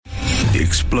the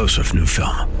explosive new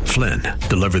film, Flynn,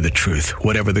 Deliver the Truth,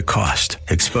 Whatever the Cost,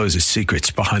 exposes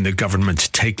secrets behind the government's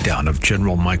takedown of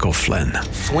General Michael Flynn.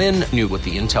 Flynn knew what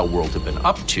the intel world had been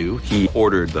up to. He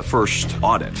ordered the first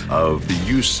audit of the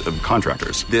use of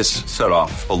contractors. This set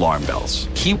off alarm bells.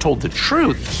 He told the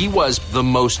truth. He was the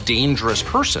most dangerous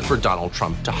person for Donald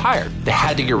Trump to hire. They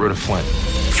had to get rid of Flynn.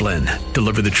 Flynn,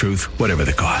 Deliver the Truth, Whatever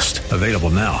the Cost. Available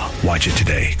now. Watch it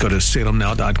today. Go to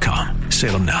salemnow.com.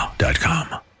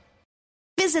 salemnow.com.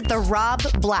 Visit The Rob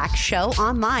Black Show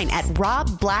online at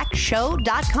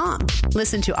robblackshow.com.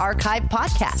 Listen to archived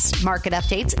podcasts, market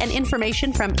updates, and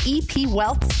information from EP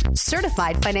Wealth's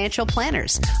certified financial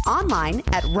planners online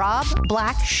at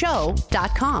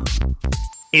robblackshow.com.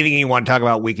 Anything you want to talk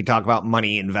about, we can talk about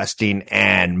money, investing,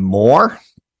 and more.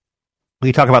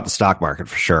 We can talk about the stock market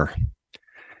for sure.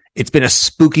 It's been a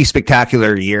spooky,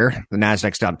 spectacular year. The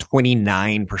Nasdaq's down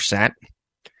 29%.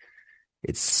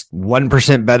 It's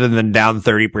 1% better than down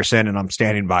 30%, and I'm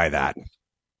standing by that.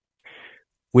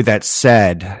 With that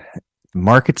said, the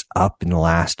market's up in the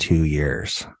last 2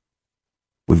 years.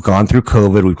 We've gone through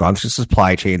COVID. We've gone through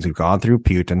supply chains. We've gone through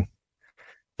Putin.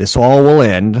 This all will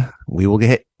end. We will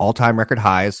hit all-time record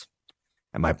highs.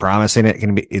 Am I promising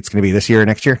it's going to be this year or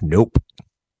next year? Nope.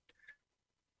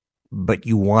 But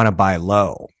you want to buy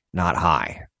low, not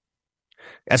high.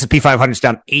 S&P 500 is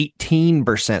down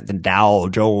 18%. The Dow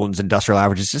Jones Industrial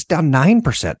Average is just down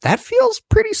 9%. That feels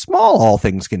pretty small, all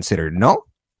things considered, no?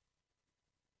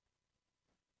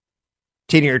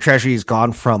 10-year Treasury has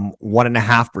gone from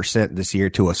 1.5% this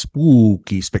year to a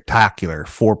spooky, spectacular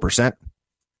 4%.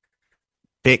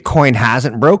 Bitcoin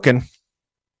hasn't broken,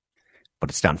 but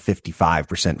it's down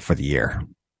 55% for the year,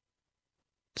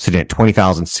 sitting at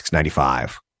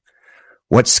 $20,695.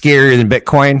 What's scarier than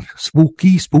Bitcoin?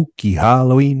 Spooky, spooky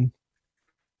Halloween.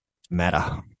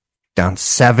 Meta, down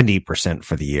 70%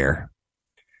 for the year.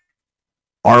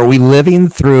 Are we living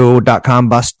through .com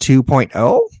bust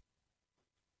 2.0?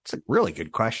 It's a really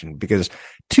good question because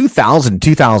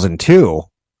 2002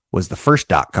 was the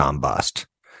first .com bust.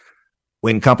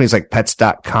 When companies like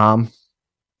Pets.com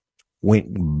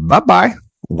went bye-bye,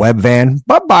 Webvan,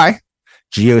 bye-bye,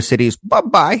 GeoCities,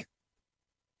 bye-bye.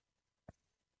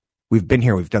 We've been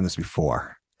here. We've done this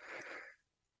before.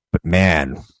 But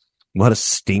man, what a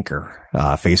stinker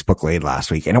Facebook laid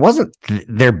last week. And it wasn't,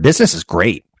 their business is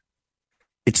great.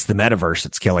 It's the metaverse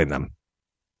that's killing them.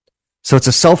 So it's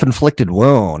a self-inflicted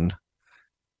wound.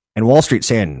 And Wall Street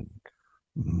saying,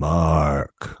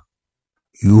 Mark,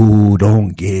 you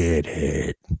don't get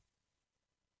it.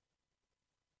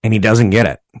 And he doesn't get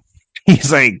it.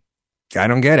 He's like, I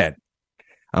don't get it.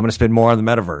 I'm going to spend more on the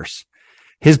metaverse.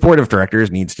 His board of directors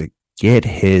needs to get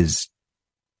his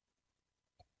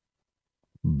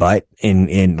butt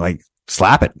in like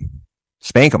slap it,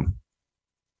 spank him.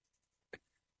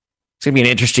 It's going to be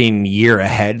an interesting year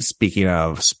ahead. Speaking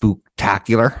of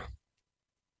spooktacular,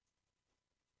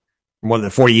 more than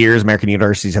 40 years, American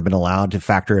universities have been allowed to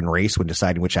factor in race when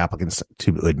deciding which applicants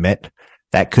to admit.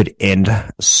 That could end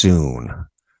soon.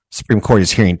 Supreme Court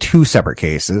is hearing two separate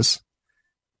cases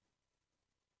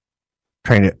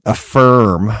trying to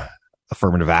affirm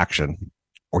affirmative action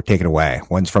or take it away.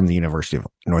 One's from the University of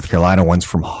North Carolina. One's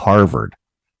from Harvard.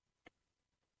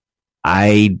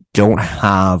 I don't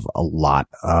have a lot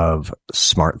of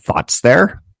smart thoughts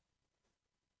there.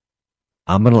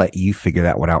 I'm going to let you figure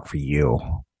that one out for you.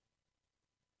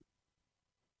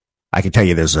 I can tell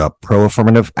you there's a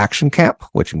pro-affirmative action camp,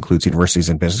 which includes universities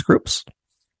and business groups.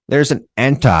 There's an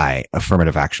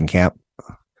anti-affirmative action camp,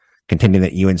 contending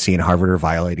that UNC and Harvard are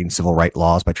violating civil rights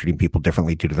laws by treating people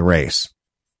differently due to the race.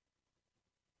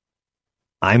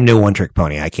 I'm no one-trick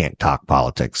pony. I can't talk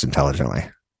politics intelligently.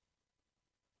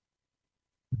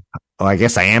 Oh, I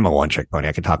guess I am a one-trick pony.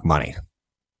 I can talk money.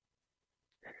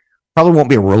 Probably won't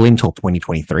be a ruling until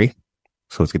 2023.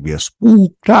 So it's going to be a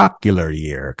spooktacular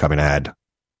year coming ahead.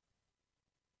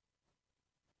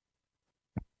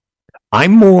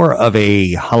 I'm more of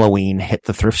a Halloween hit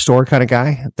the thrift store kind of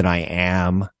guy than I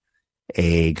am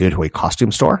a go to a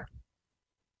costume store.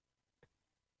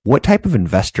 What type of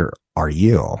investor are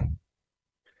you?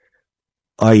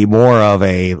 Are you more of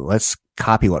a let's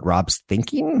copy what Rob's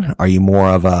thinking? Are you more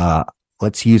of a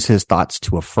let's use his thoughts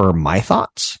to affirm my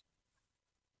thoughts?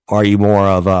 Or are you more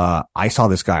of a I saw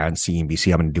this guy on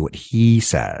CNBC, I'm going to do what he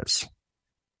says?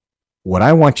 What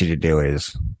I want you to do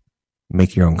is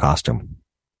make your own costume.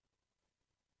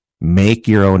 Make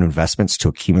your own investments to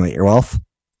accumulate your wealth.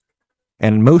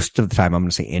 And most of the time, I'm going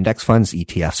to say index funds,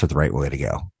 ETFs are the right way to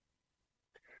go.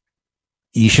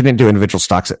 You shouldn't do individual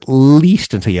stocks at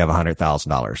least until you have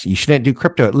 $100,000. You shouldn't do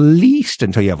crypto at least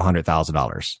until you have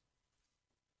 $100,000.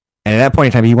 And at that point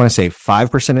in time, you want to save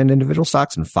 5% in individual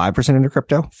stocks and 5% into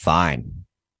crypto? Fine.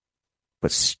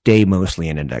 But stay mostly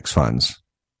in index funds.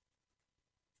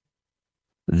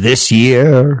 This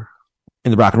year,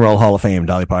 in the Rock and Roll Hall of Fame,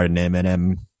 Dolly Parton and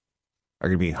Eminem are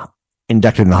going to be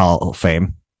inducted in the Hall of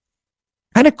Fame.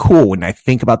 Kind of cool when I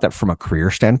think about that from a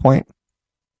career standpoint.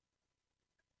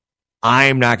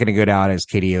 I'm not going to go down as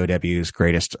KDOW's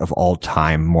greatest of all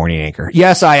time morning anchor.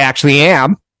 Yes, I actually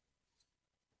am.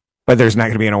 But there's not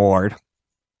going to be an award.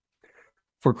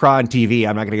 For Cron TV,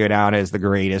 I'm not going to go down as the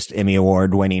greatest Emmy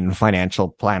Award winning financial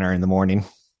planner in the morning.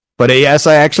 But yes,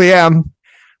 I actually am.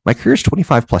 My career's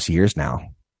 25 plus years now.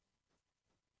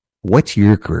 What's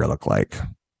your career look like?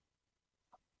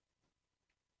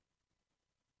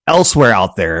 Elsewhere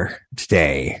out there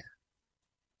today,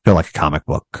 feel like a comic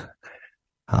book.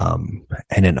 And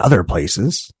in other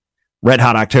places, Red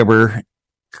Hot October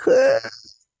could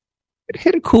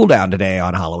hit a cool down today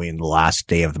on Halloween, the last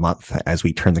day of the month, as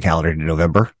we turn the calendar to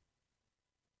November.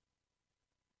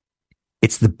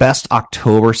 It's the best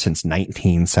October since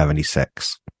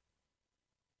 1976.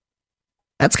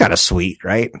 That's kind of sweet,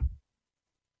 right?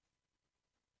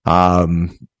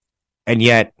 And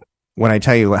yet, when I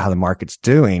tell you how the market's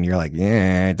doing, you're like,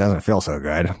 yeah, it doesn't feel so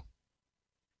good.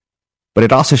 But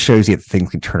it also shows you that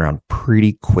things can turn around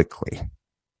pretty quickly.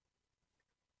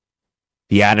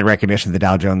 The added recognition of the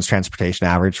Dow Jones Transportation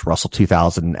Average, Russell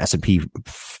 2000, S&P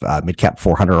Midcap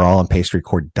 400 are all on pace to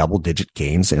record double-digit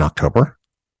gains in October.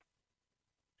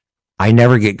 I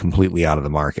never get completely out of the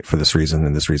market for this reason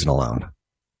and this reason alone.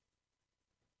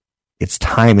 It's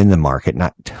time in the market,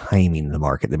 not timing the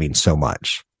market, that means so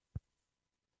much.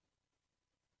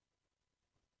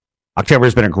 October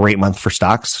has been a great month for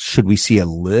stocks. Should we see a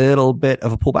little bit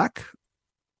of a pullback?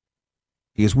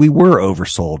 Because we were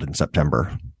oversold in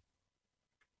September.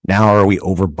 Now are we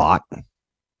overbought?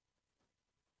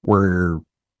 We're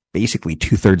basically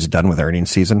 2/3 done with earnings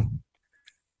season.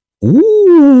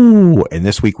 Ooh, and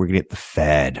this week we're going to get the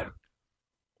Fed.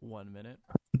 1 minute.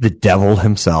 The devil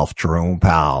himself, Jerome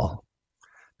Powell.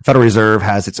 The Federal Reserve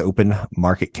has its open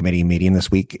market committee meeting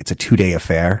this week. It's a 2-day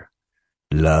affair.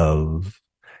 Love.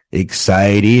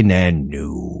 Exciting and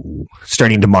new.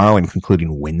 Starting tomorrow and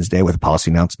concluding Wednesday with a policy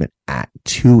announcement at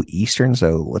 2 Eastern.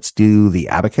 So let's do the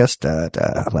abacus,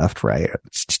 left, right.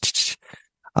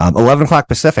 11 o'clock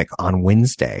Pacific on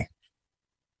Wednesday.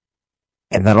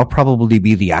 And that'll probably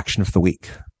be the action of the week.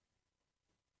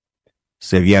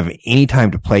 So if you have any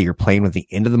time to play, you're playing with the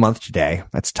end of the month today.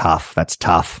 That's tough.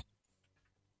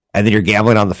 And then you're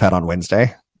gambling on the Fed on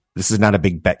Wednesday. This is not a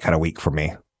big bet kind of week for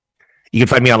me. You can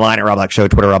find me online at Rob Black Show,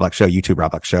 Twitter, Rob Black Show, YouTube,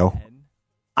 Rob Black Show.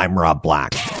 I'm Rob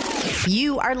Black.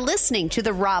 You are listening to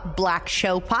the Rob Black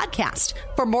Show podcast.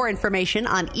 For more information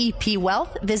on EP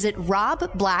Wealth, visit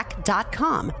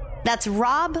robblack.com. That's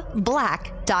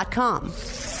robblack.com.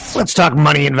 Let's talk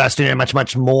money, investing, and much,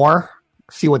 much more.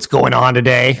 See what's going on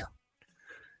today.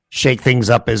 Shake things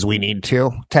up as we need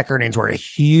to. Tech earnings were a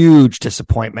huge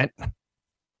disappointment.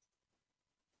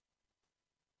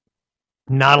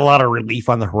 Not a lot of relief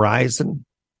on the horizon.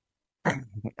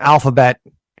 Alphabet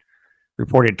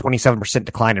reported 27%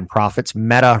 decline in profits.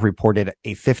 Meta reported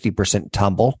a 50%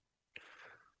 tumble.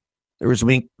 There was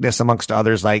weakness amongst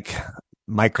others like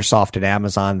Microsoft and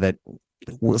Amazon that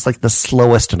was like the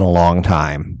slowest in a long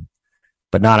time,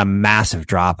 but not a massive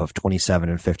drop of 27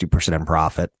 and 50% in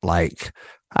profit like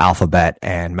Alphabet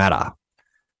and Meta.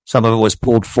 Some of it was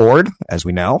pulled forward, as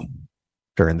we know,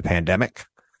 during the pandemic.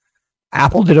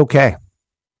 Apple did okay.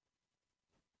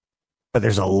 But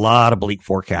there's a lot of bleak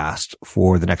forecast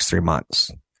for the next 3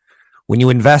 months. When you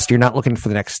invest, you're not looking for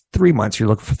the next 3 months. You're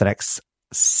looking for the next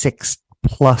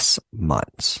 6+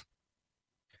 months.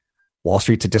 Wall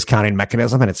Street's a discounting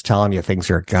mechanism, and it's telling you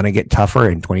things are going to get tougher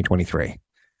in 2023.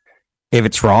 If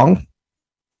it's wrong,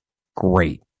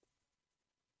 great.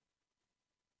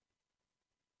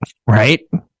 Right?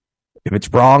 If it's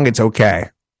wrong, it's okay.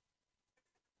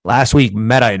 Last week,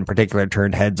 Meta in particular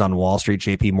turned heads on Wall Street.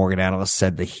 JP Morgan analysts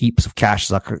said the heaps of cash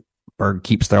Zuckerberg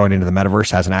keeps throwing into the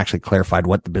metaverse hasn't actually clarified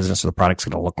what the business of the product's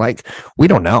going to look like. We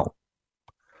don't know.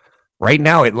 Right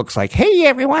now, it looks like, hey,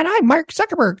 everyone, I'm Mark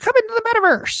Zuckerberg. Come into the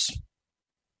metaverse.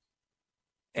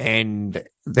 And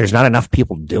there's not enough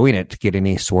people doing it to get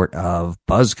any sort of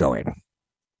buzz going.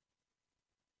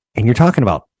 And you're talking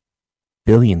about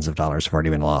billions of dollars have already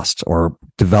been lost or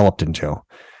developed into.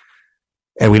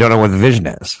 And we don't know what the vision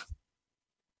is.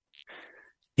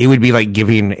 It would be like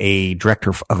giving a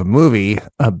director of a movie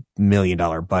 $1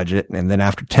 million budget. And then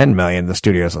after 10 million, the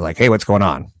studios are like, hey, what's going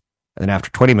on? And then after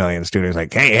 20 million, the studio's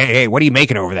like, hey, what are you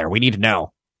making over there? We need to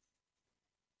know.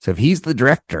 So if he's the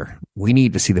director, we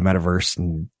need to see the metaverse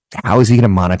and how is he going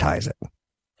to monetize it?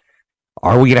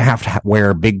 Are we going to have to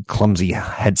wear big, clumsy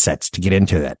headsets to get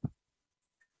into it?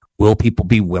 Will people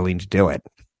be willing to do it?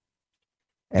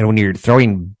 And when you're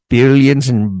throwing billions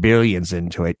and billions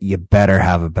into it, you better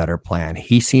have a better plan.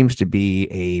 He seems to be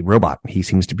a robot. He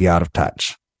seems to be out of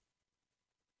touch.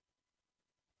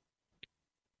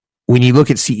 When you look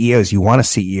at CEOs, you want a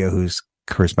CEO who's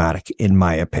charismatic, in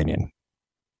my opinion.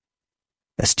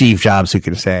 A Steve Jobs who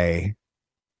can say,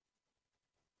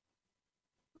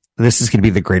 this is going to be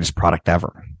the greatest product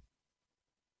ever.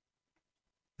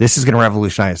 This is going to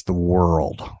revolutionize the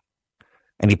world.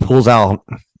 And he pulls out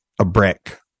a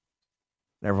brick.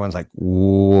 Everyone's like,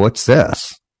 what's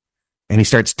this? And he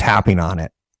starts tapping on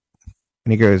it.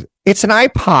 And he goes, it's an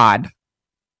iPod.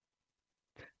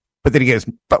 But then he goes,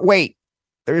 but wait,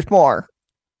 there's more.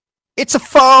 It's a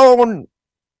phone.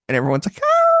 And everyone's like, ah.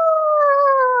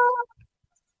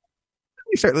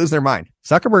 You start losing their mind.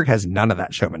 Zuckerberg has none of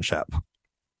that showmanship.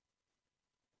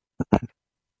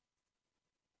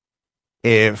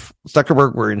 If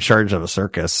Zuckerberg were in charge of a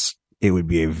circus, it would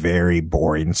be a very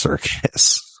boring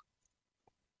circus.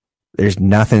 There's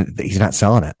nothing, he's not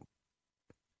selling it.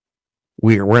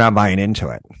 We're not buying into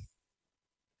it.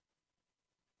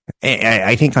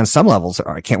 I think on some levels,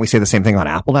 can't we say the same thing on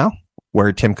Apple now?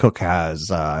 Where Tim Cook has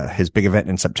his big event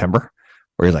in September,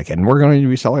 where he's like, and we're going to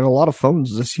be selling a lot of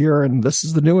phones this year, and this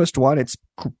is the newest one. It's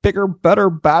bigger,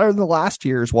 better than the last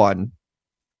year's one.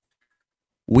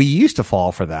 We used to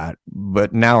fall for that,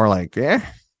 but now we're like, kind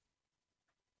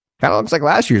of looks like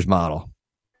last year's model.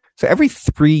 So every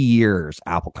 3 years,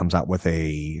 Apple comes out with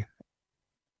a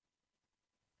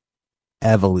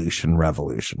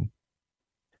revolution,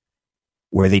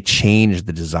 where they change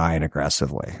the design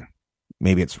aggressively.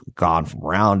 Maybe it's gone from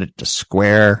rounded to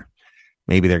square.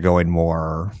 Maybe they're going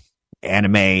more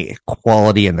anime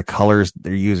quality in the colors that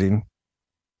they're using.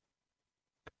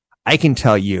 I can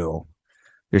tell you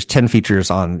there's 10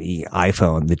 features on the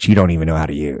iPhone that you don't even know how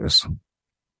to use.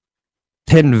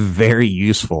 10 very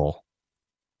useful.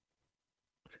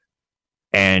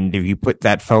 And if you put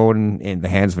that phone in the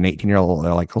hands of an 18-year-old,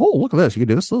 they're like, oh, look at this. You can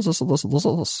do this.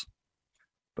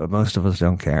 But most of us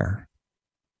don't care.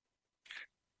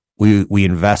 We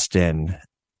invest in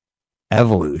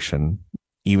evolution,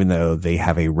 even though they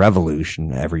have a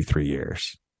revolution every 3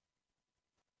 years.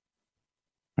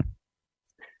 So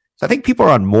I think people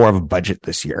are on more of a budget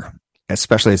this year,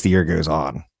 especially as the year goes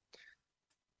on.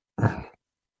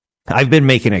 I've been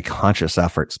making a conscious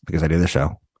effort because I do the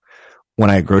show.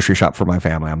 When I grocery shop for my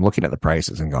family, I'm looking at the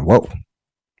prices and going, whoa,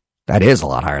 that is a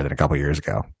lot higher than a couple years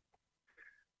ago.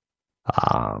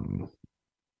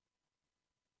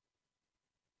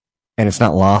 And it's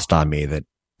not lost on me that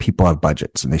people have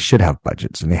budgets, and they should have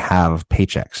budgets, and they have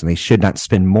paychecks, and they should not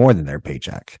spend more than their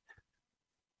paycheck.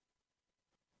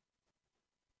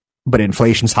 But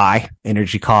inflation's high.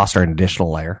 Energy costs are an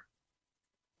additional layer.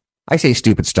 I say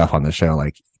stupid stuff on the show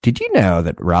like, did you know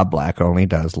that Rob Black only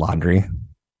does laundry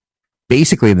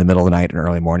basically in the middle of the night and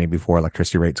early morning before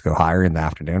electricity rates go higher in the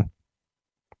afternoon?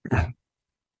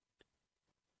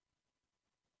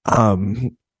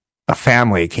 A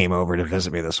family came over to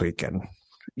visit me this weekend.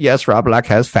 Yes, Rob Black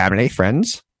has family,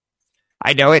 friends.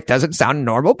 I know it doesn't sound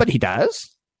normal, but he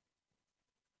does.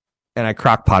 And I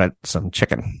crock-potted some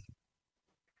chicken.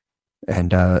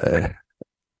 And the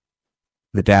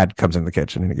dad comes in the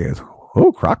kitchen and he goes,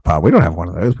 oh, crock-pot. We don't have one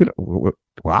of those.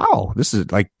 Wow. This is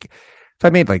like, so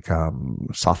I made like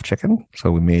soft chicken.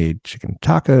 So we made chicken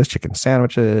tacos, chicken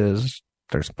sandwiches.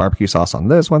 There's some barbecue sauce on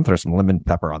this one. There's some lemon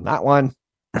pepper on that one.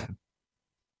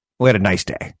 We had a nice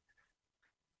day,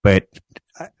 but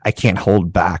I can't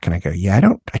hold back. And I go,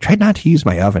 I tried not to use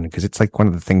my oven because it's like one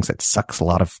of the things that sucks a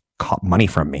lot of money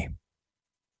from me.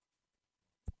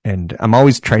 And I'm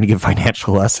always trying to give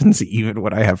financial lessons, even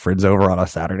when I have friends over on a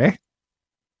Saturday.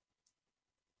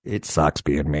 It sucks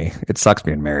being me. It sucks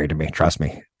being married to me. Trust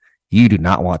me. You do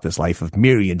not want this life of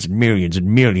millions and millions and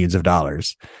millions of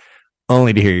dollars,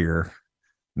 only to hear your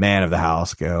man of the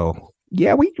house go,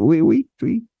 yeah, we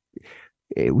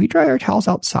dry our towels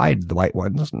outside, the white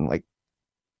ones. And like,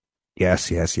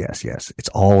 yes. It's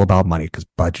all about money because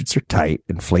budgets are tight.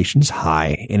 Inflation's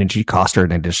high. Energy costs are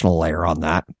an additional layer on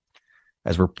that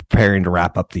as we're preparing to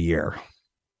wrap up the year.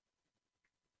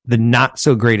 The not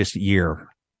so greatest year,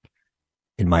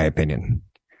 in my opinion.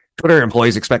 Twitter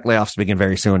employees expect layoffs to begin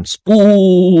very soon.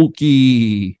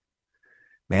 Spooky.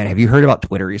 Man, have you heard about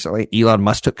Twitter recently? Elon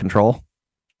Musk took control.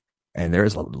 And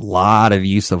there's a lot of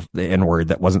use of the N-word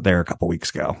that wasn't there a couple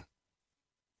weeks ago.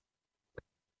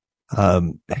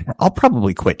 I'll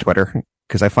probably quit Twitter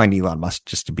because I find Elon Musk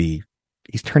just to be,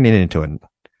 he's turning it into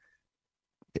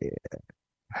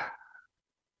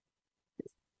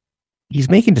he's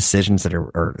making decisions that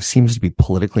are seems to be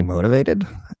politically motivated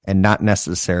and not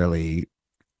necessarily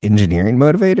engineering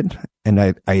motivated. And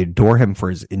I adore him for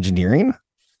his engineering,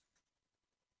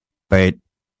 but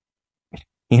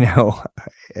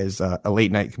as a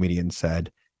late night comedian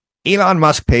said, Elon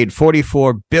Musk paid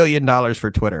 $44 billion for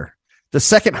Twitter. The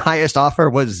second highest offer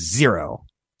was $0.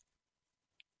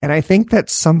 And I think that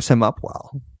sums him up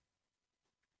well.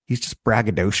 He's just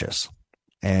braggadocious.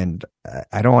 And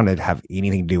I don't want to have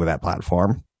anything to do with that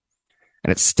platform.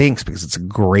 And it stinks because it's a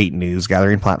great news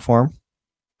gathering platform.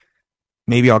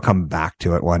 Maybe I'll come back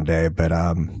to it one day, but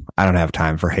I don't have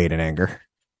time for hate and anger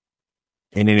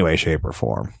in any way, shape, or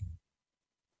form.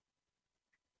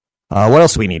 What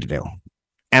else do we need to do?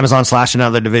 Amazon slashed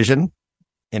another division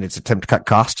in its attempt to cut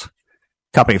costs.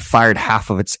 Company fired half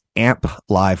of its AMP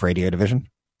live radio division.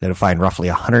 They'll find roughly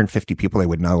 150 people. They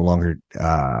would no longer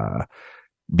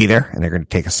be there, and they're going to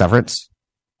take a severance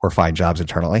or find jobs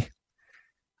internally.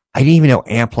 I didn't even know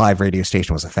AMP live radio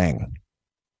station was a thing.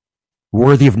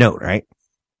 Worthy of note, right?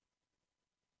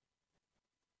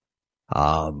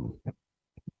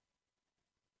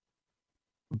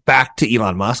 Back to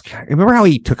Elon Musk. Remember how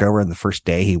he took over in the first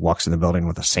day? He walks in the building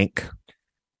with a sink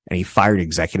and he fired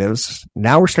executives.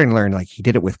 Now we're starting to learn he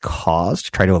did it with cause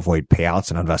to try to avoid payouts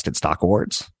and unvested stock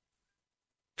awards.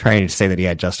 Trying to say that he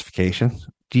had justification.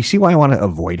 Do you see why I want to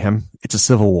avoid him? It's a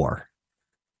civil war.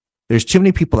 There's too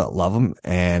many people that love him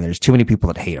and there's too many people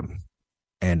that hate him.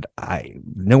 And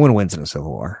no one wins in a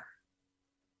civil war.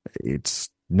 It's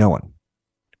no one.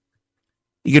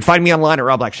 You can find me online at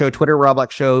Rob Black Show, Twitter, Rob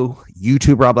Black Show,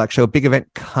 YouTube, Rob Black Show. Big event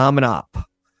coming up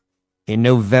in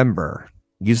November.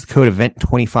 Use the code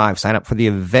EVENT25. Sign up for the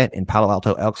event in Palo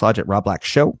Alto, Elks Lodge at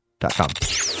robblackshow.com.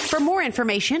 For more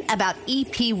information about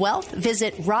EP Wealth,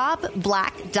 visit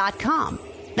robblack.com.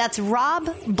 That's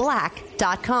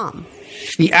robblack.com.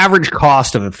 The average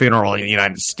cost of a funeral in the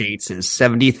United States is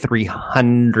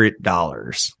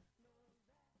 $7,300.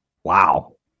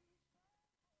 Wow.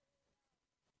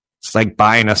 It's like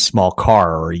buying a small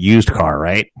car or a used car,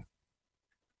 right?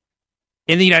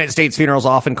 In the United States, funerals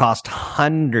often cost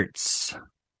thousands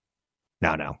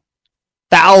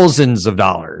of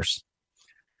dollars.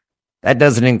 That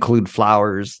doesn't include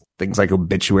flowers, things like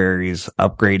obituaries,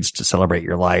 upgrades to celebrate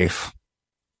your life.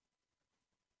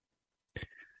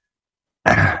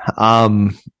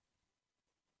 I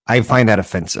find that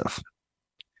offensive.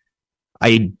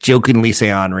 I jokingly say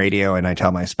on radio, and I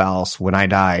tell my spouse, when I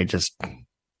die, just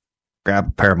grab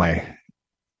a pair of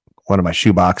one of my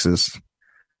shoe boxes.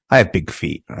 I have big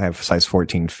feet. I have size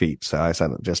 14 feet. So I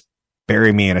said, just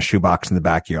bury me in a shoebox in the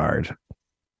backyard.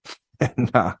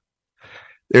 And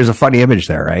there's a funny image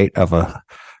there, right? Of a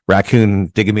raccoon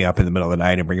digging me up in the middle of the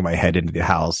night and bringing my head into the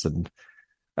house, and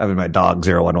having my dog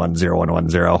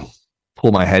 0110110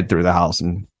 pull my head through the house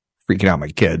and freaking out my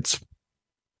kids.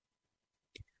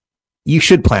 You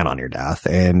should plan on your death.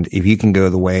 And if you can go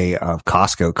the way of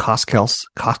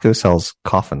Costco sells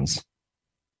coffins.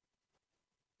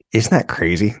 Isn't that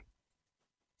crazy?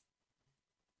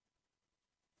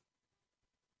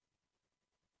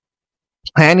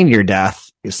 Planning your death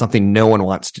is something no one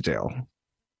wants to do.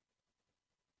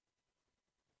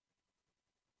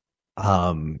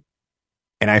 And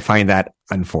I find that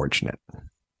unfortunate.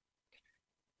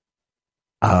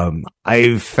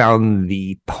 I've found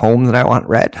the poem that I want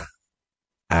read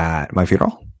at my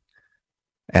funeral.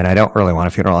 And I don't really want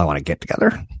a funeral. I want to get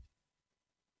together.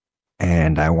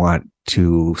 And I want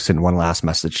to send one last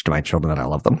message to my children that I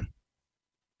love them.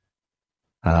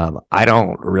 I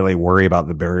don't really worry about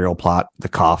the burial plot, the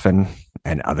coffin,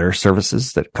 and other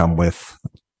services that come with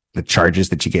the charges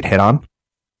that you get hit on.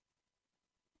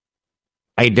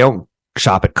 I don't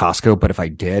shop at Costco, but if I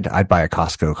did, I'd buy a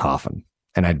Costco coffin,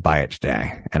 and I'd buy it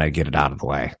today, and I'd get it out of the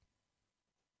way.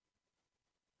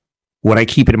 Would I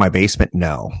keep it in my basement?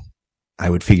 No. I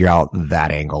would figure out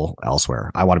that angle elsewhere.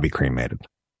 I want to be cremated.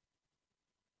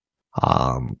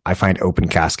 I find open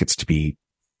caskets to be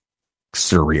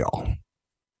surreal.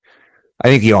 I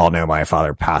think you all know my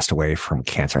father passed away from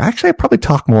cancer. Actually, I probably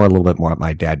talk a little bit more about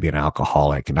my dad being an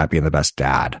alcoholic and not being the best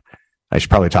dad. I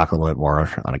should probably talk a little bit more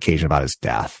on occasion about his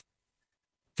death,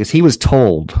 because he was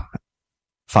told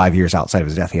 5 years outside of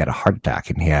his death he had a heart attack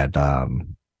and he had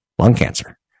lung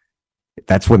cancer.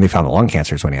 That's when they found the lung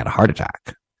cancer, is when he had a heart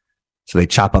attack. So they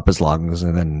chop up his lungs,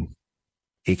 and then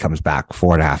he comes back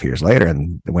 4.5 years later.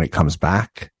 And when it comes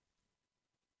back,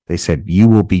 they said, you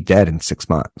will be dead in 6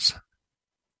 months.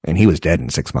 And he was dead in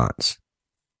 6 months.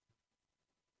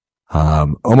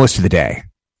 Almost to the day.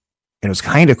 And it was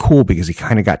kind of cool because he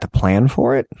kind of got to plan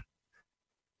for it.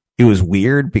 It was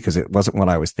weird because it wasn't what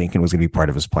I was thinking was going to be part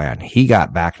of his plan. He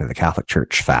got back to the Catholic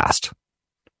Church fast.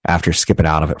 after skipping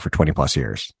out of it for 20 plus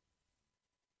years.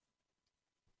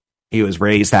 He was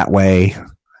raised that way,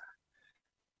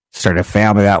 started a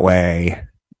family that way,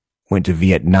 went to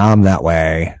Vietnam that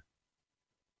way,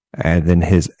 and then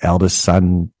his eldest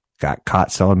son got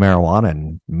caught selling marijuana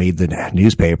and made the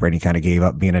newspaper, and he kind of gave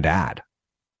up being a dad.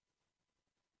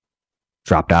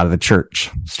 Dropped out of the church,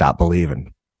 stopped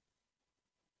believing.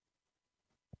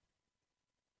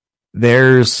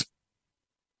 I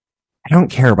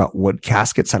don't care about wood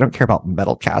caskets. I don't care about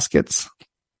metal caskets.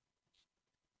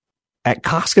 At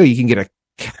Costco, you can get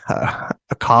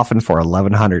a coffin for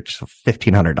 $1,100 to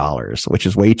 $1,500, which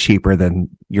is way cheaper than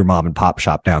your mom and pop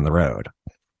shop down the road.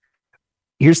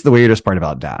 Here's the weirdest part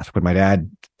about death. When my dad,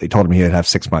 they told him he would have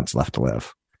 6 months left to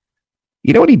live.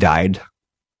 You know when he died?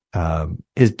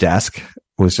 His desk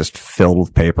was just filled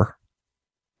with paper.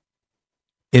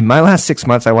 In my last 6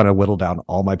 months, I want to whittle down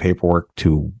all my paperwork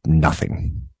to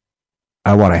nothing.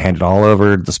 I want to hand it all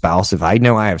over to the spouse. If I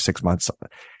know I have 6 months,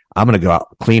 I'm going to go out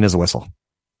clean as a whistle.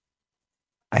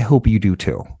 I hope you do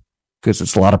too, because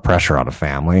it's a lot of pressure on a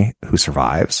family who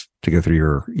survives to go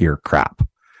through your crap,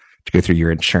 to go through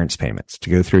your insurance payments, to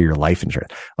go through your life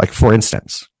insurance. Like, for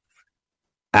instance,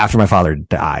 after my father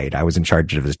died, I was in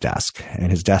charge of his desk,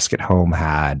 and his desk at home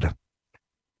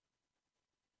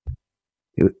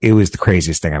it was the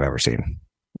craziest thing I've ever seen.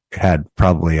 It had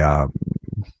probably, I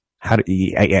can't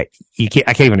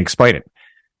even explain it.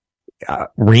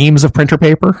 Reams of printer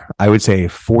paper. I would say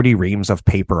 40 reams of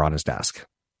paper on his desk.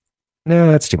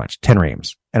 No, that's too much. 10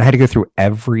 reams. And I had to go through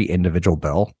every individual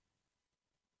bill.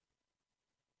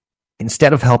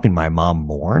 Instead of helping my mom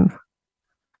mourn,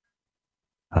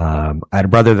 I had a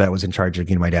brother that was in charge of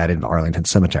getting my dad into Arlington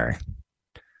Cemetery.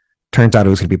 Turns out it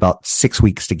was going to be about 6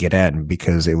 weeks to get in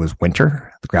because it was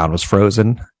winter, the ground was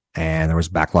frozen, and there was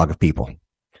a backlog of people.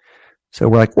 So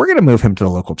we're like, we're going to move him to the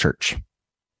local church.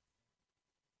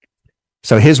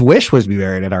 So his wish was to be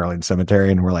buried at Arlington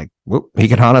Cemetery, and we're like, whoop, he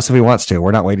can haunt us if he wants to.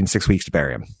 We're not waiting 6 weeks to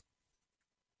bury him.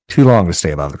 Too long to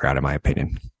stay above the ground, in my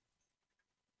opinion.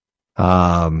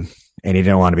 And he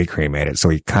didn't want to be cremated, so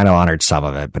he kind of honored some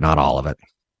of it, but not all of it.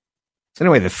 So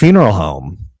anyway, the funeral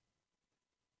home,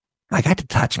 I got to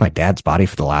touch my dad's body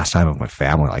for the last time with my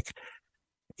family. Like,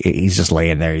 he's just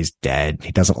laying there. He's dead.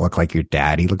 He doesn't look like your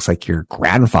dad. He looks like your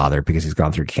grandfather because he's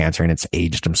gone through cancer and it's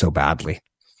aged him so badly.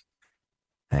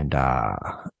 And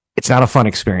it's not a fun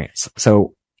experience.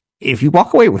 So if you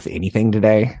walk away with anything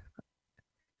today,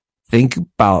 think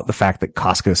about the fact that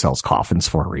Costco sells coffins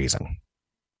for a reason,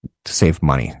 to save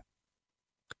money.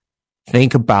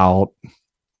 Think about,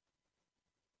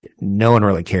 no one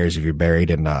really cares if you're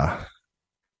buried in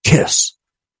Kiss.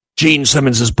 Gene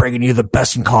Simmons is bringing you the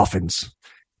best in coffins.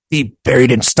 Be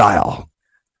buried in style.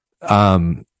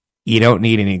 You don't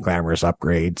need any glamorous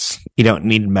upgrades. You don't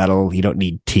need metal. You don't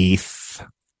need teeth.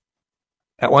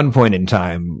 At one point in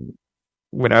time,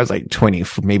 when I was like 20,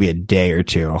 for maybe a day or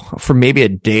two,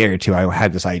 I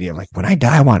had this idea of like, when I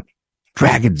die, I want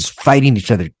dragons fighting each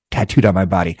other tattooed on my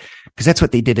body, because that's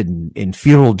what they did in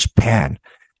feudal Japan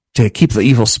to keep the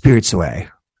evil spirits away.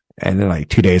 And then like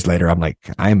 2 days later, I'm like,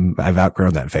 I've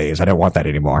outgrown that phase. I don't want that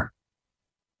anymore.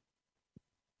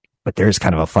 But there's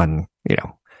kind of a fun,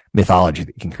 mythology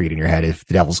that you can create in your head. If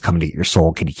the devil's coming to get your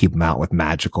soul, can you keep them out with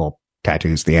magical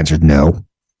tattoos? The answer is no.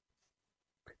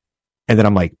 And then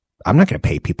I'm like, I'm not going to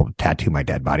pay people to tattoo my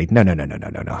dead body. No.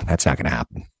 That's not going to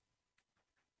happen.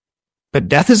 But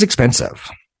death is expensive.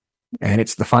 And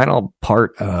it's the final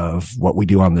part of what we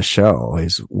do on the show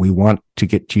is we want to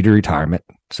get you to retirement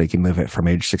so you can live it from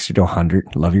age 60 to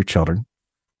 100. Love your children.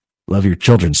 Love your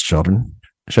children's children.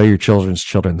 Show your children's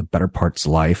children the better parts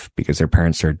of life because their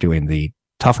parents are doing the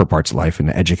tougher parts of life and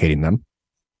educating them.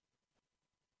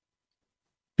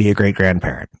 Be a great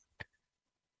grandparent.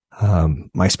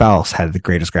 My spouse had the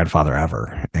greatest grandfather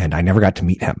ever, and I never got to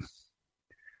meet him.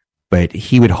 But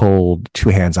he would hold two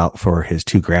hands out for his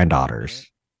two granddaughters.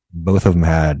 Both of them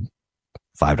had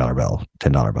 $5 bill,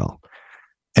 $10 bill.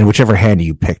 And whichever hand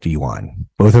you picked, you won.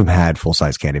 Both of them had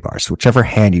full-size candy bars. So whichever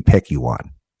hand you pick, you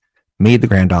won. Made the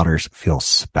granddaughters feel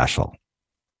special.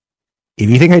 If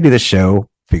you think I do this show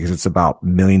because it's about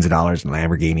millions of dollars in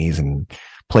Lamborghinis and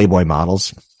Playboy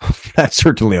models, that's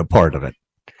certainly a part of it.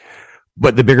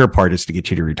 But the bigger part is to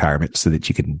get you to retirement so that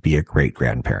you can be a great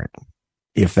grandparent.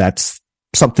 If that's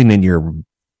something in your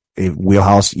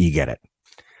wheelhouse, you get it.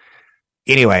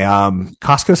 Anyway,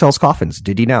 Costco sells coffins.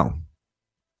 Did you know?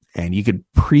 And you could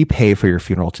prepay for your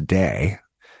funeral today.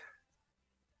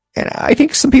 And I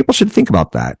think some people should think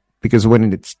about that because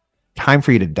when it's time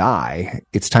for you to die,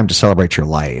 it's time to celebrate your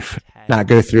life, not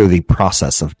go through the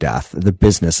process of death, the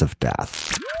business of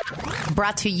death.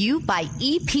 Brought to you by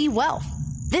EP Wealth.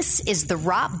 This is The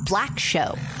Rob Black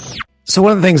Show. So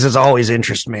one of the things that's always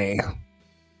interested me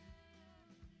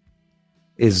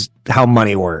is how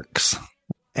money works.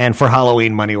 And for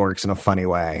Halloween, money works in a funny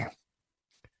way.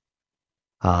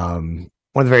 One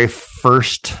of the very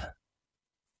first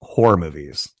horror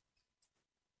movies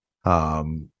was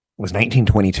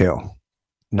 1922,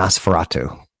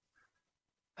 Nosferatu.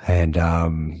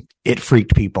 And it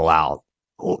freaked people out.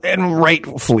 And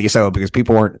rightfully so, because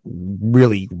people weren't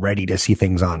really ready to see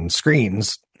things on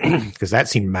screens, because that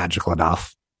seemed magical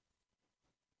enough.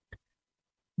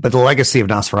 But the legacy of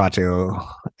Nosferatu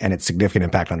and its significant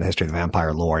impact on the history of the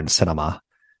vampire lore and cinema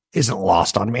isn't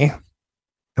lost on me.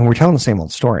 And we're telling the same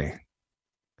old story.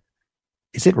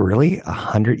 Is it really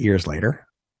 100 years later?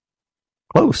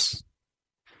 Close.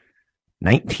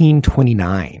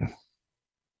 1929.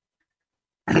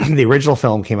 The original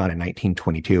film came out in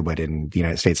 1922, but in the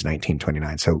United States,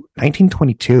 1929. So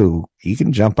 1922, you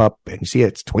can jump up and see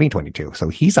it's 2022. So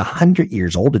he's 100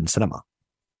 years old in cinema.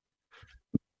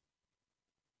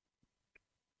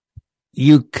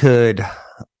 You could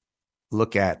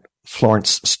look at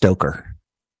Florence Stoker,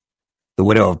 the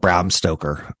widow of Bram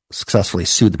Stoker, successfully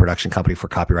sued the production company for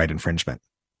copyright infringement.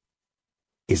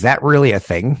 Is that really a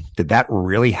thing? Did that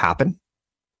really happen?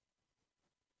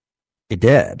 It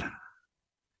did.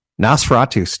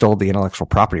 Nosferatu stole the intellectual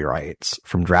property rights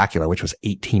from Dracula, which was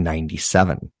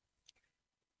 1897.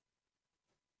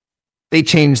 They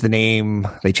changed the name,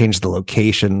 they changed the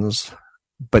locations,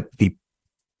 but the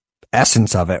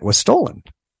essence of it was stolen.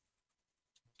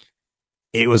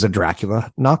 It was a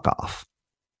Dracula knockoff.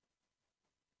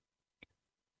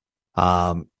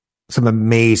 Some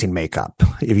amazing makeup.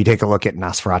 If you take a look at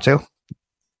Nosferatu,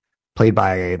 played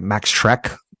by Max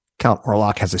Schreck, Count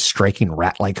Orlok has a striking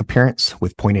rat-like appearance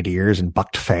with pointed ears and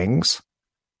bucked fangs.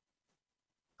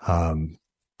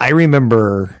 I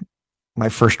remember my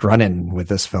first run-in with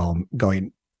this film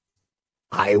going,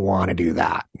 I want to do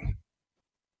that.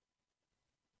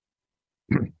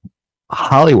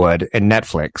 Hollywood and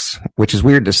Netflix, which is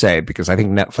weird to say because I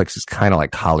think Netflix is kind of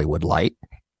like Hollywood light.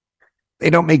 They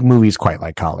don't make movies quite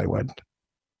like Hollywood.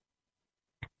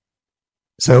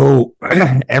 So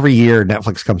every year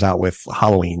Netflix comes out with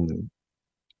Halloween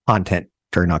content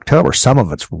during October. Some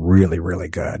of it's really, really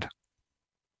good.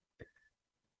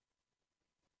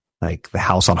 Like The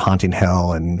House on Haunting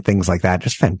Hill and things like that.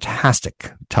 Just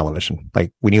fantastic television.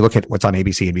 Like when you look at what's on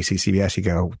ABC, NBC, CBS, you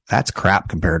go, that's crap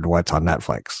compared to what's on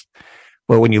Netflix.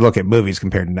 But when you look at movies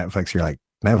compared to Netflix, you're like,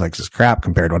 Netflix is crap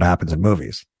compared to what happens in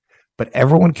movies. But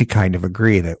everyone could kind of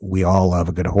agree that we all love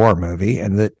a good horror movie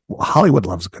and that Hollywood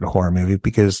loves a good horror movie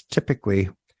because typically,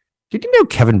 did you know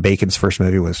Kevin Bacon's first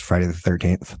movie was Friday the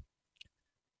 13th?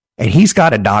 And he's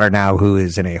got a daughter now who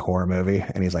is in a horror movie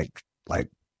and he's like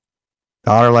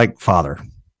daughter like father.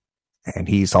 And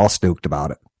he's all stoked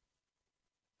about it.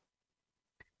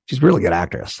 She's a really good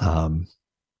actress.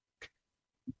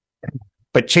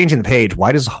 But changing the page,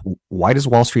 why does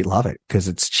Wall Street love it? Because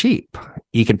it's cheap.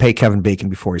 You can pay Kevin Bacon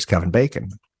before he's Kevin Bacon.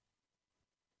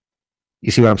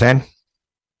 You see what I'm saying?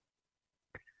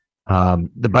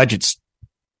 The budget's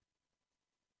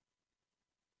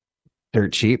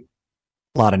dirt cheap.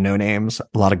 A lot of no names,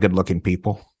 a lot of good looking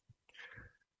people.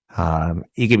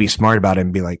 You can be smart about it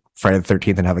and be like Friday the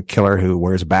 13th and have a killer who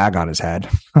wears a bag on his head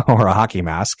or a hockey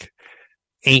mask.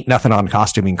 Ain't nothing on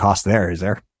costuming cost there, is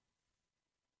there?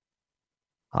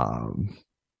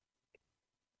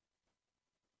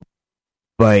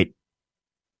 But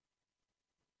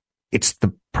it's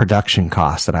the production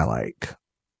cost that I like.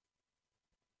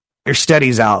 There's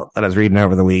studies out that I was reading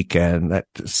over the weekend that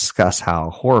discuss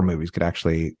how horror movies could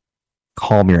actually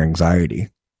calm your anxiety.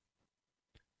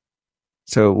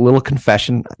 So, little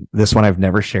confession, this one I've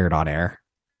never shared on air.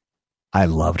 I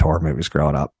loved horror movies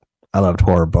growing up. I loved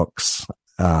horror books.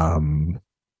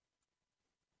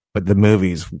 But the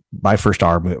movies, my first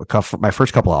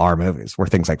couple of R movies were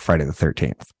things like Friday the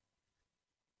 13th.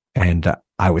 And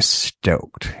I was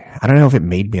stoked. I don't know if it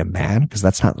made me a man, because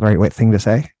that's not the right thing to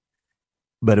say.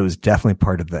 But it was definitely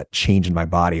part of that change in my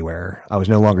body where I was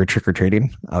no longer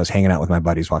trick-or-treating. I was hanging out with my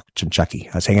buddies watching Chucky.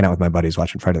 I was hanging out with my buddies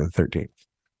watching Friday the 13th.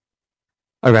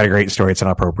 I've got a great story. It's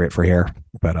not appropriate for here.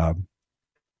 But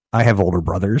I have older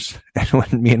brothers. And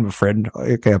when me and my friend,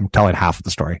 okay, I'm telling half of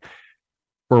the story.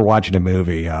 We're watching a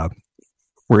movie.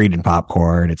 We're eating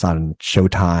popcorn. It's on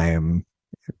Showtime.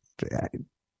 I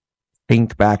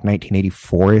think back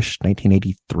 1984-ish,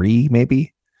 1983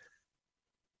 maybe.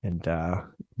 And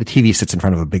the TV sits in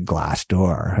front of a big glass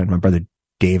door. And my brother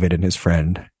David and his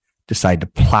friend decide to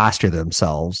plaster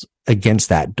themselves against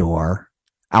that door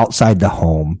outside the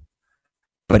home.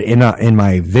 But in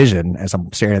my vision, as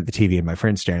I'm staring at the TV and my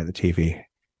friend's staring at the TV,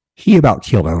 He about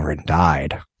keeled over and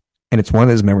died. And it's one of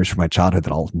those memories from my childhood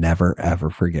that I'll never, ever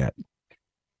forget.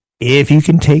 If you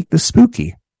can take the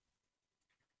spooky,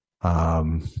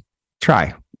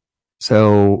 try.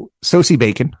 So, Sosie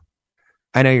Bacon.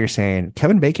 I know you're saying,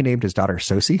 Kevin Bacon named his daughter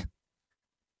Sosie?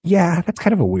 Yeah, that's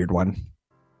kind of a weird one.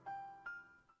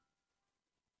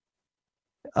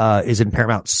 Is in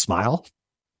Paramount Smile,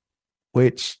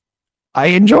 which I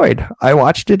enjoyed. I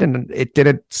watched it and it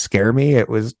didn't scare me. It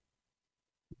was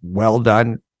well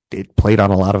done. It played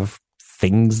on a lot of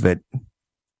things that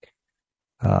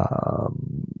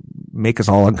make us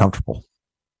all uncomfortable.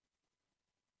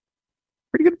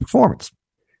 Pretty good performance.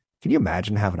 Can you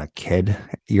imagine having a kid?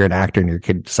 You're an actor and your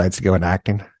kid decides to go into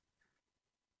acting.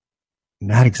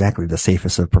 Not exactly the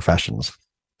safest of professions.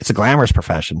 It's a glamorous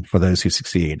profession for those who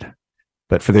succeed.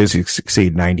 But for those who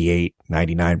succeed, 98,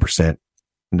 99%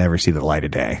 never see the light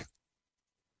of day.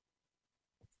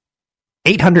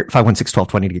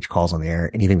 800-516-1220 to get your calls on the air.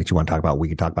 Anything that you want to talk about, we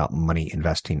can talk about money,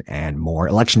 investing, and more.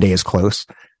 Election day is close.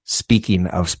 Speaking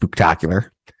of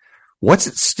spooktacular, what's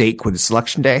at stake with this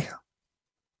election day?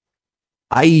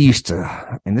 I used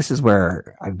to, and this is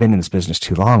where I've been in this business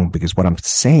too long because what I'm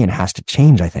saying has to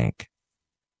change, I think.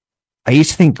 I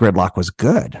used to think gridlock was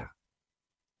good.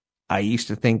 I used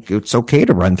to think it's okay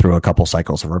to run through a couple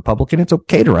cycles of Republican. It's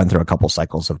okay to run through a couple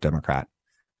cycles of Democrat.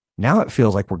 Now it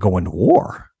feels like we're going to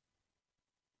war.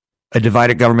 A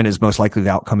divided government is most likely the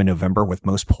outcome in November, with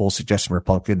most polls suggesting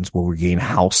Republicans will regain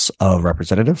House of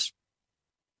Representatives.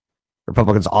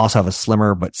 Republicans also have a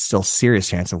slimmer but still serious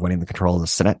chance of winning the control of the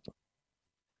Senate.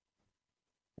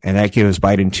 And that gives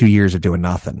Biden 2 years of doing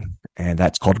nothing. And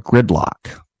that's called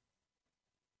gridlock.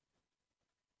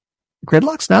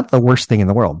 Gridlock's not the worst thing in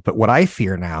the world. But what I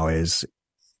fear now is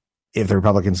if the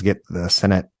Republicans get the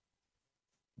Senate,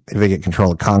 if they get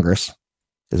control of Congress,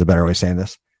 is a better way of saying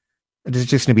this. It's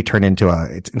just going to be turned into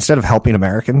instead of helping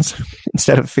Americans,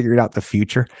 instead of figuring out the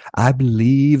future, I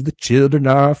believe the children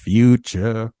are our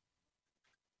future.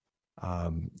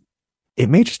 It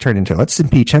may just turn into, let's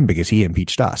impeach him because he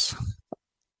impeached us.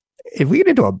 If we get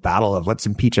into a battle of let's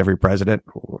impeach every president,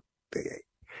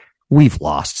 we've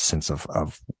lost sense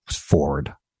of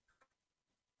forward.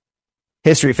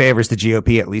 History favors the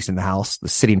GOP, at least in the House. The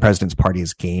sitting president's party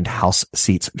has gained House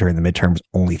seats during the midterms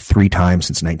only 3 times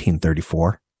since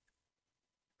 1934.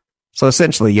 So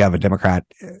essentially, you have a Democrat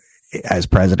as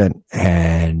president,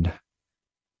 and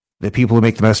the people who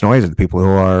make the most noise are the people who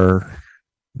are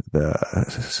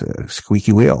the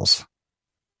squeaky wheels.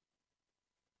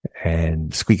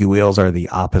 And squeaky wheels are the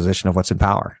opposition of what's in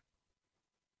power.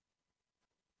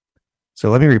 So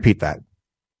let me repeat that.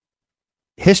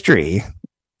 History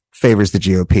favors the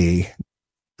GOP.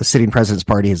 The sitting president's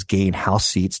party has gained House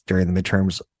seats during the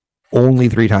midterms only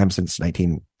 3 times since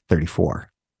 1934.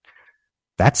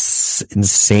 That's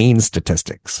insane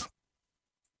statistics.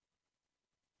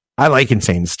 I like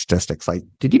insane statistics. Like,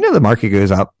 did you know the market goes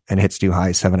up and hits new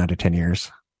highs 7 out of 10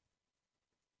 years?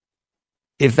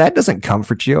 If that doesn't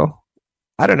comfort you,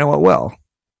 I don't know what will.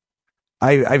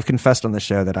 I've confessed on the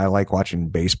show that I like watching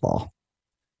baseball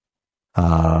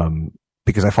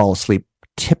because I fall asleep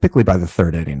typically by the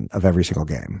 3rd inning of every single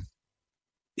game.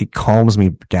 It calms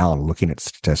me down looking at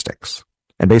statistics.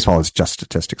 And baseball is just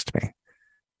statistics to me.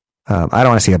 I don't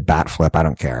want to see a bat flip. I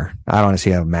don't care. I don't want to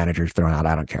see a manager thrown out.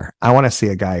 I don't care. I want to see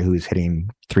a guy who's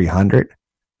hitting 300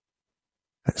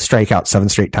 strike out 7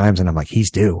 straight times. And I'm like,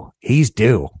 he's due. He's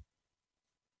due.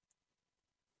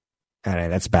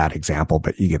 And that's a bad example,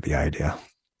 but you get the idea.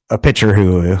 A pitcher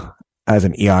who has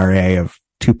an ERA of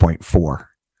 2.4.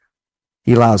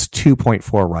 He allows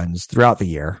 2.4 runs throughout the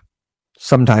year.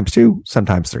 Sometimes 2,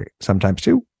 sometimes 3, sometimes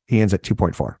 2. He ends at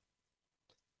 2.4.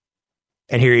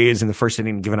 And here he is in the first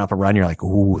inning giving up a run. You're like,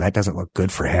 ooh, that doesn't look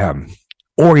good for him.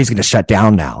 Or he's going to shut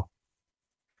down now.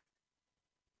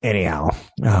 Anyhow,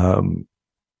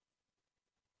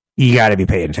 you got to be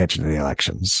paying attention to the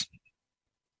elections.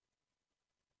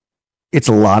 It's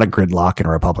a lot of gridlock in a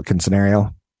Republican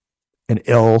scenario. An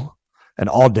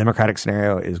all Democratic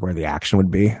scenario is where the action would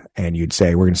be. And you'd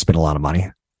say, we're going to spend a lot of money.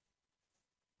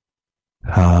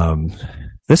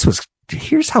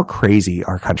 Here's how crazy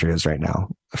our country is right now.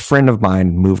 A friend of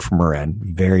mine moved from Marin,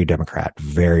 very Democrat,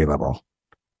 very liberal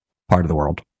part of the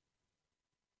world,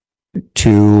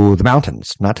 to the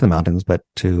mountains, not to the mountains, but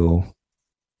to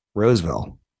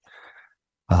Roseville.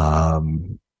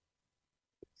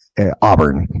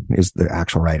 Auburn is the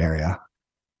actual right area.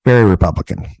 Very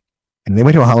Republican. And they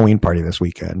went to a Halloween party this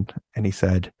weekend. And I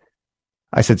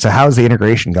said, so how's the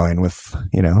integration going with,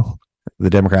 the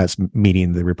Democrats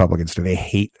meeting the Republicans? Do they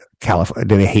hate California?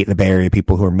 Do they hate the Bay Area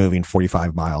people who are moving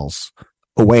 45 miles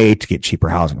away to get cheaper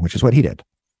housing, which is what he did?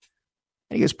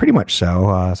 And he goes, pretty much so.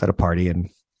 I was at a party, and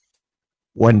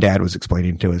one dad was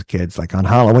explaining to his kids, like, on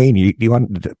Halloween, do you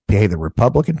want to pay the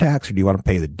Republican tax or do you want to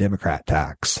pay the Democrat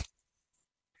tax?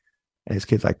 And his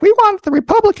kid's like, we want the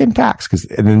Republican tax.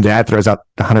 And then dad throws out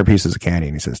 100 pieces of candy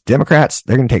and he says, Democrats,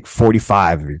 they're going to take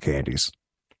 45 of your candies.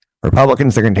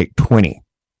 Republicans, they're going to take 20.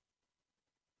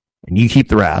 And you keep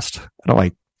the rest. And I'm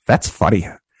like, that's funny.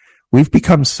 We've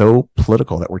become so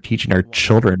political that we're teaching our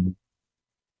children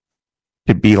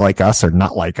to be like us or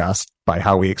not like us by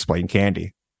how we explain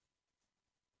candy.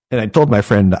 And I told my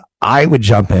friend I would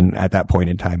jump in at that point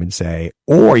in time and say,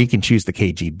 or you can choose the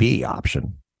KGB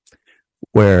option,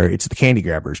 where it's the Candy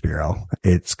Grabbers Bureau.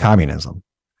 It's communism.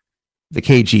 The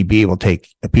KGB will take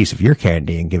a piece of your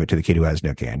candy and give it to the kid who has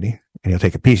no candy. And he'll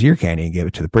take a piece of your candy and give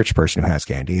it to the rich person who has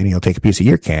candy. And he'll take a piece of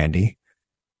your candy.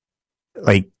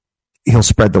 Like, he'll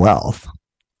spread the wealth.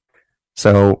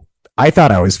 So I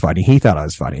thought I was funny. He thought I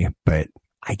was funny. But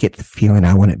I get the feeling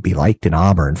I wouldn't be liked in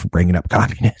Auburn for bringing up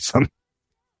communism.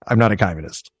 I'm not a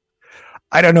communist.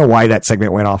 I don't know why that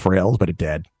segment went off rails, but it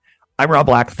did. I'm Rob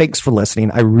Black. Thanks for listening.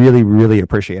 I really, really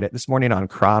appreciate it. This morning on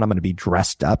Cron, I'm going to be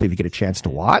dressed up. If you get a chance to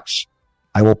watch,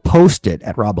 I will post it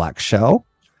at Rob Black Show.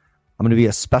 I'm going to be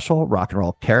a special rock and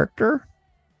roll character.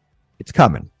 It's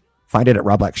coming. Find it at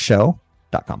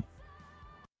robblackshow.com.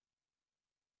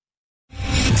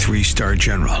 3-star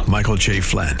General Michael J.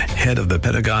 Flynn, head of the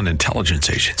Pentagon Intelligence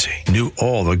Agency, knew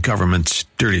all the government's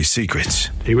dirty secrets.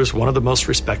 He was one of the most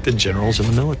respected generals in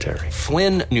the military.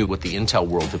 Flynn knew what the intel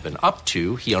world had been up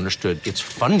to. He understood its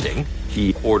funding.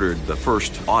 He ordered the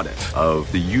first audit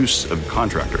of the use of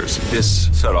contractors. This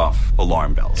set off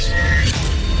alarm bells.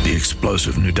 The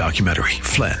explosive new documentary,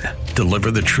 Flynn,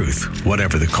 Deliver the Truth,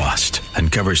 Whatever the Cost,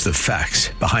 uncovers the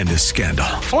facts behind this scandal.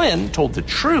 Flynn told the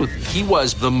truth. He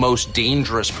was the most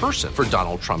dangerous person for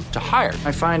Donald Trump to hire.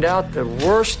 I find out the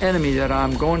worst enemy that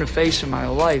I'm going to face in my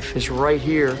life is right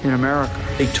here in America.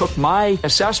 They took my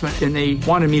assessment and they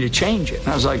wanted me to change it. And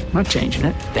I was like, I'm not changing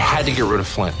it. They had to get rid of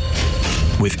Flynn.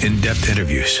 With in-depth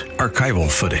interviews, archival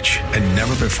footage, and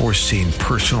never-before-seen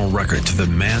personal records of the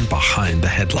man behind the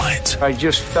headlines. I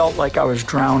just felt like I was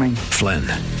drowning. Flynn,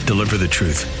 Deliver the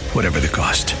Truth, Whatever the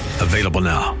Cost. Available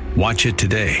now. Watch it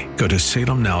today. Go to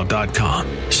salemnow.com.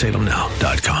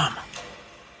 salemnow.com.